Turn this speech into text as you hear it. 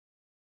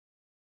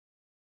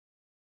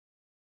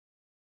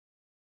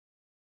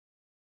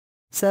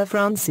Sir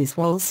Francis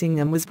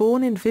Walsingham was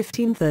born in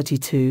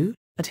 1532,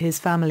 at his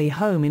family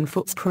home in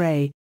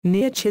Footscray,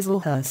 near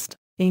Chislehurst,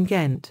 in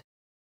Kent.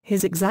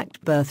 His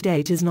exact birth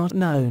date is not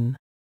known.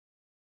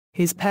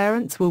 His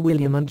parents were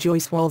William and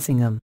Joyce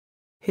Walsingham.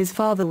 His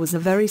father was a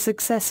very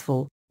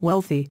successful,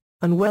 wealthy,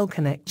 and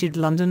well-connected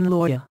London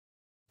lawyer.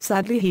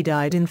 Sadly, he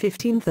died in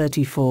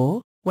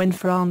 1534, when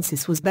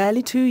Francis was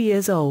barely 2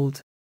 years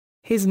old.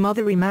 His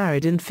mother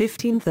remarried in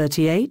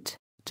 1538,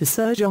 to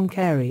Sir John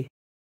Carey.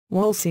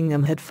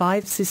 Walsingham had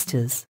 5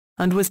 sisters,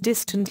 and was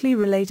distantly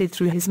related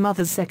through his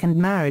mother's second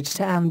marriage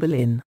to Anne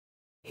Boleyn.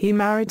 He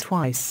married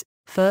twice,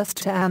 first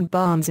to Anne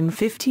Barnes in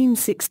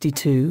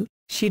 1562,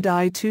 she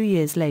died 2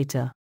 years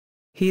later.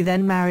 He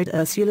then married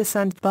Ursula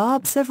St.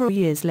 Barbe several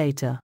years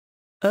later.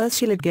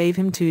 Ursula gave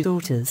him 2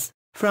 daughters,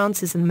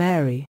 Frances and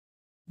Mary.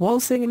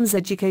 Walsingham's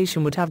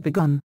education would have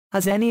begun,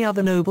 as any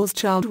other noble's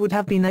child would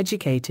have been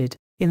educated,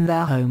 in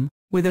their home,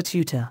 with a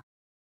tutor.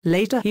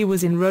 Later he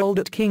was enrolled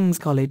at King's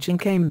College in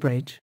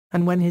Cambridge,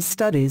 and when his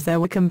studies there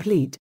were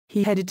complete,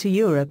 he headed to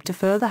Europe to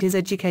further his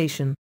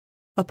education.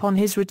 Upon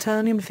his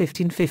return in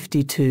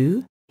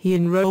 1552, he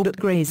enrolled at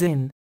Gray's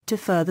Inn, to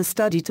further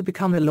study to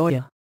become a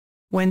lawyer.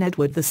 When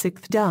Edward VI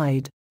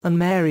died, and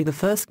Mary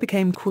I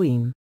became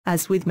queen,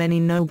 as with many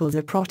nobles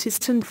of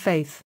Protestant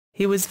faith,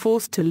 he was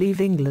forced to leave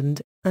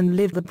England, and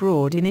lived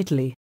abroad in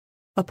Italy.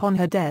 Upon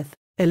her death,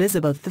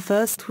 Elizabeth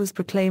I was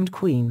proclaimed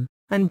queen,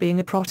 and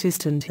being a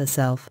Protestant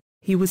herself,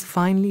 he was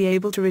finally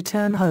able to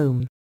return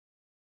home.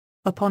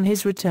 Upon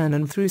his return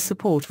and through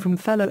support from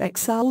fellow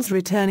exiles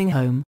returning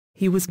home,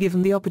 he was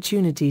given the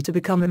opportunity to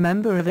become a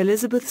member of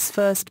Elizabeth's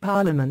first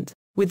Parliament,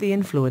 with the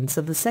influence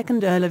of the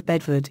 2nd Earl of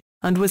Bedford,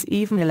 and was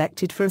even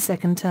elected for a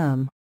second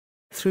term.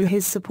 Through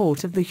his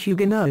support of the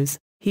Huguenots,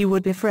 he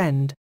would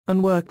befriend,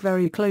 and work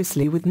very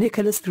closely with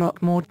Nicholas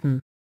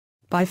Throckmorton.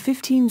 By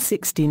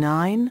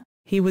 1569,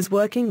 he was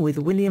working with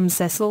William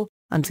Cecil,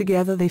 and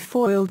together they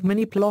foiled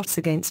many plots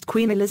against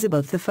Queen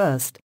Elizabeth I,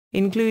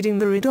 including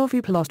the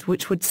Ridolfi plot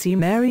which would see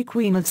Mary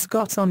Queen of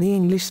Scots on the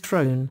English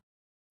throne.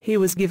 He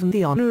was given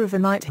the honour of a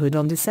knighthood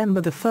on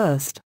December 1,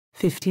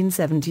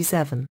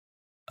 1577.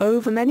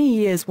 Over many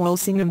years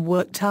Walsingham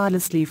worked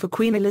tirelessly for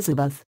Queen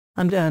Elizabeth,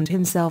 and earned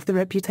himself the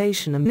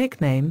reputation and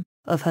nickname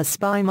of her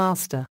spy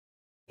master.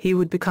 He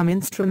would become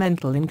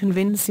instrumental in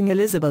convincing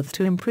Elizabeth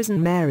to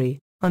imprison Mary,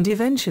 and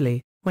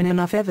eventually, when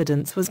enough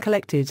evidence was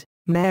collected,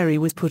 Mary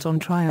was put on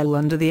trial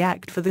under the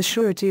Act for the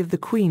Surety of the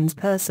Queen's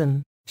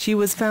Person. She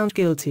was found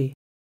guilty.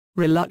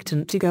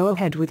 Reluctant to go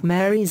ahead with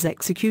Mary's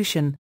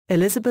execution,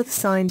 Elizabeth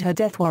signed her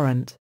death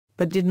warrant,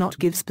 but did not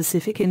give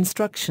specific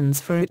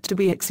instructions for it to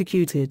be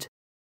executed.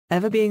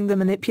 Ever being the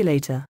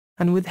manipulator,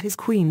 and with his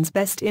queen's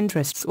best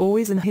interests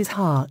always in his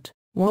heart,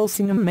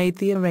 Walsingham made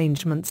the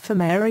arrangements for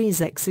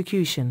Mary's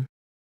execution.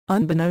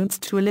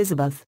 Unbeknownst to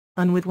Elizabeth,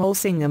 and with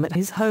Walsingham at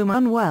his home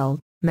unwell,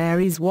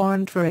 Mary's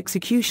warrant for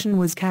execution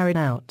was carried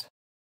out.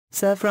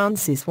 Sir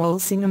Francis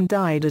Walsingham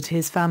died at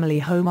his family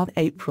home on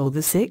April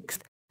 6,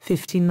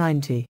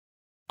 1590.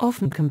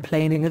 Often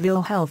complaining of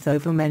ill health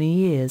over many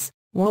years,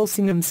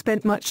 Walsingham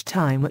spent much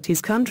time at his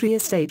country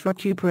estate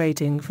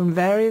recuperating from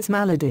various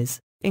maladies,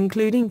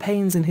 including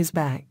pains in his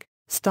back,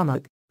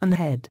 stomach, and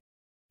head.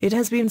 It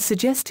has been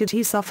suggested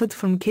he suffered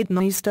from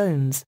kidney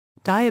stones,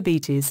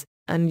 diabetes,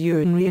 and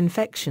urinary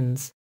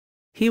infections.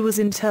 He was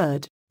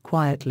interred,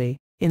 quietly,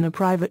 in a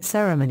private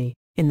ceremony,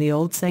 in the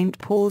old St.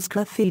 Paul's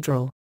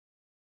Cathedral.